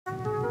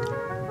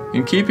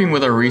In keeping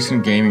with our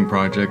recent gaming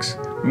projects,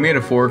 we made a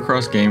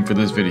 4x game for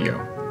this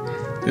video.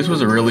 This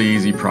was a really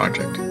easy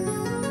project.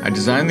 I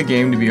designed the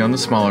game to be on the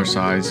smaller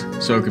size,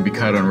 so it could be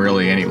cut on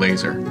really any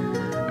laser.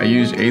 I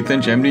used 1/8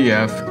 inch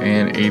MDF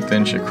and 1/8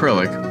 inch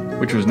acrylic,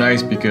 which was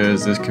nice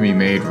because this can be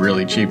made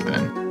really cheap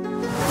then.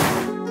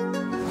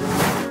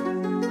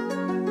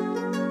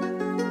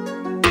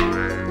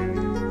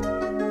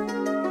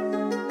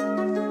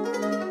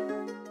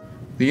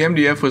 The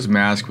MDF was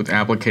masked with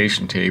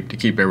application tape to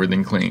keep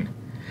everything clean.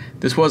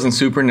 This wasn't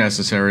super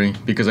necessary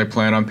because I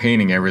plan on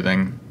painting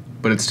everything,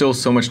 but it's still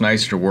so much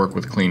nicer to work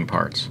with clean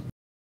parts.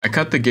 I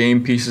cut the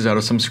game pieces out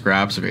of some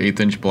scraps of 1/8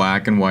 inch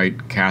black and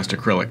white cast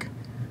acrylic.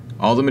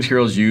 All the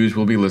materials used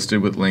will be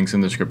listed with links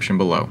in the description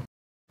below.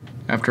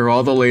 After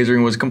all the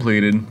lasering was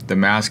completed, the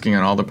masking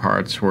on all the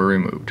parts were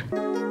removed.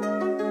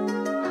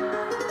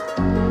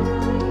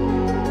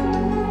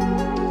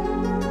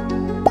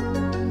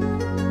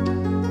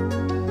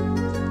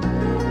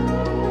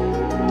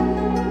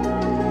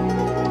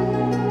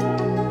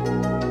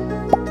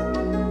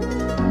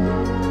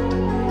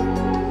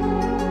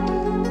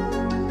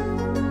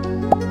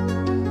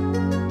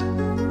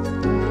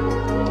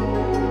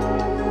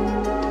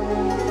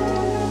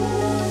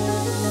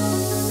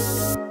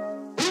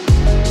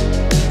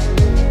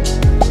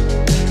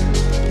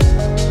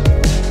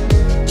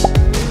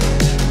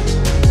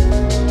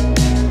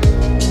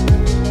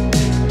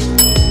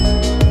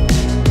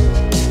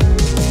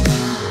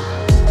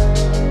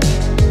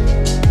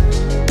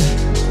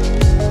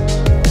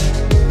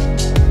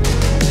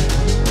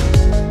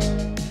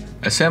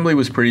 Assembly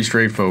was pretty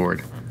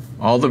straightforward.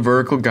 All the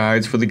vertical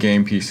guides for the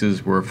game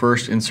pieces were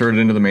first inserted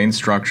into the main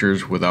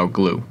structures without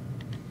glue.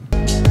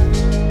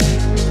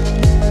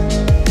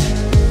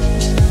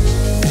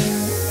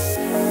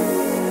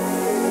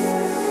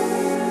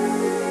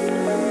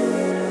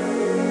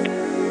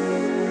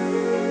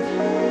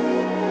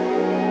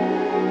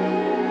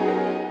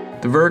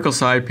 The vertical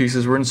side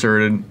pieces were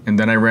inserted, and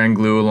then I ran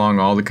glue along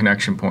all the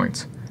connection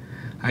points.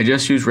 I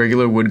just used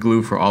regular wood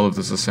glue for all of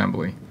this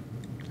assembly.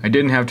 I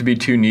didn't have to be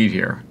too neat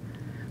here.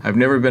 I've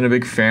never been a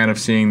big fan of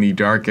seeing the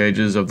dark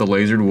edges of the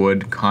lasered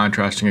wood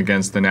contrasting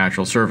against the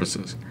natural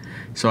surfaces,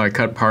 so I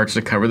cut parts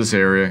to cover this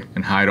area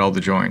and hide all the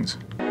joins.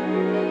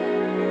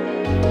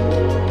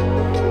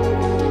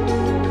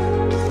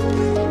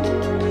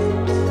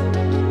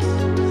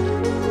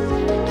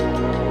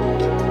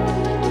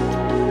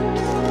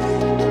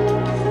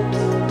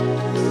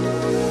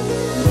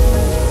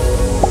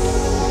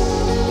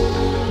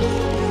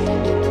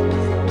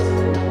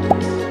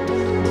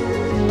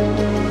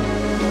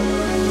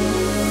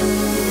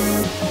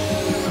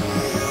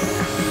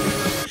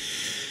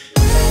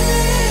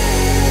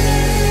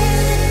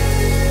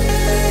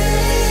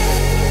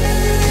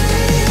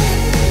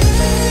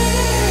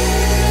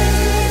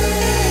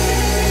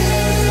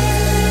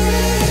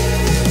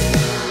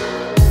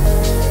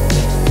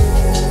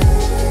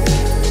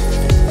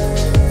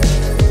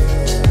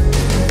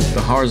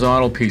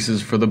 Horizontal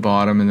pieces for the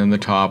bottom and then the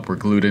top were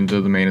glued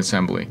into the main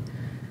assembly.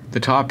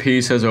 The top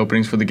piece has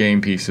openings for the game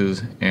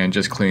pieces and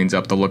just cleans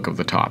up the look of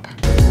the top.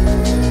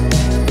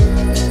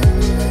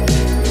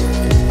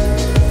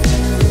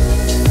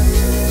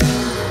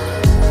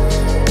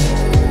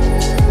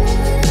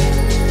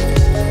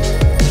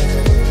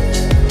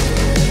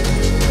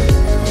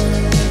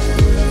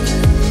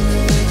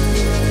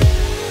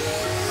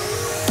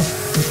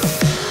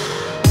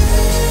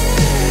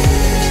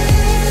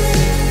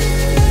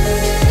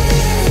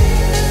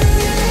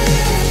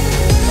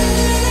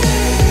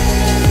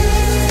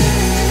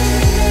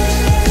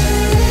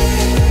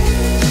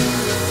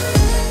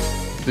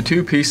 The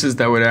two pieces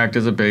that would act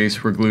as a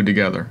base were glued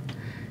together.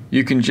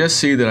 You can just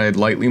see that I had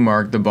lightly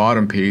marked the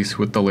bottom piece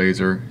with the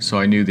laser, so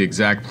I knew the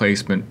exact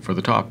placement for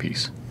the top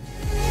piece.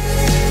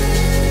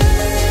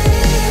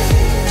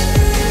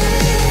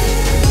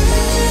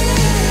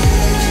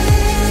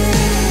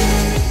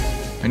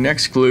 I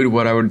next glued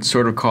what I would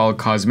sort of call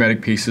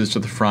cosmetic pieces to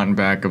the front and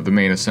back of the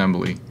main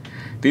assembly.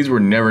 These were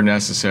never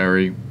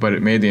necessary, but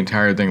it made the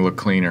entire thing look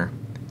cleaner.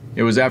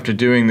 It was after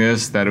doing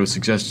this that it was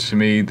suggested to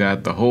me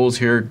that the holes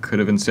here could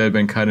have instead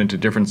been cut into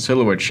different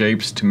silhouette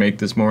shapes to make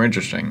this more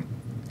interesting.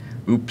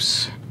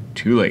 Oops,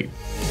 too late.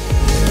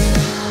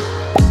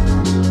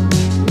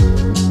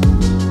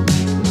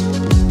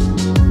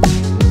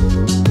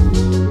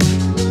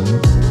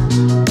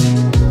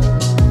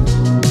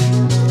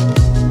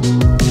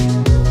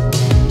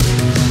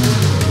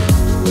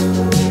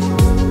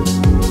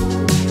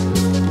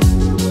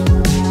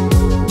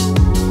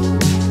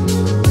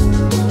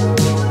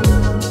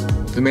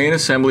 The main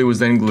assembly was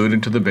then glued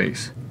into the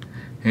base.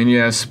 And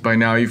yes, by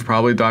now you've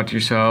probably thought to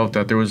yourself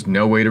that there was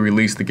no way to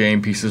release the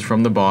game pieces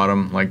from the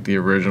bottom like the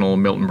original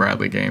Milton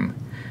Bradley game.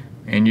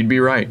 And you'd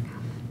be right.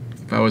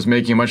 If I was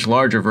making a much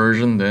larger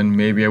version, then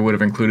maybe I would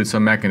have included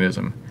some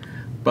mechanism.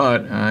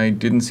 But I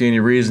didn't see any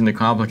reason to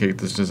complicate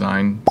this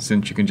design,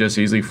 since you can just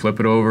easily flip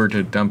it over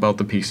to dump out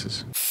the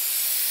pieces.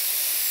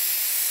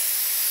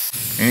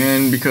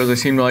 And because I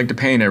seem to like to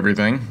paint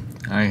everything,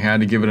 I had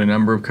to give it a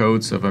number of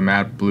coats of a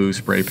matte blue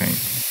spray paint.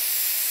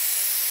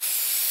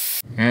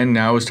 And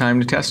now it's time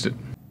to test it.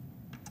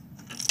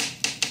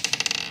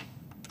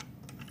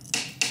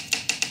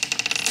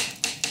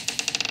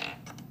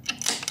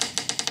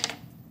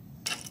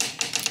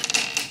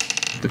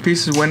 The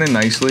pieces went in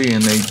nicely,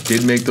 and they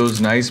did make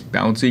those nice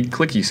bouncy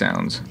clicky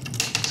sounds.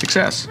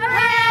 Success!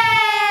 Hooray!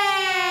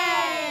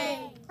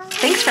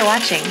 Thanks for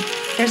watching.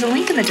 There's a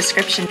link in the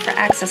description for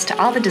access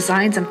to all the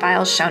designs and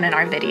files shown in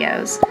our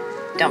videos.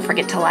 Don't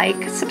forget to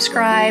like,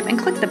 subscribe, and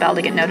click the bell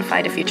to get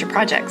notified of future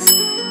projects.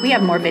 We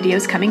have more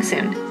videos coming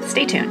soon.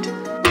 Stay tuned.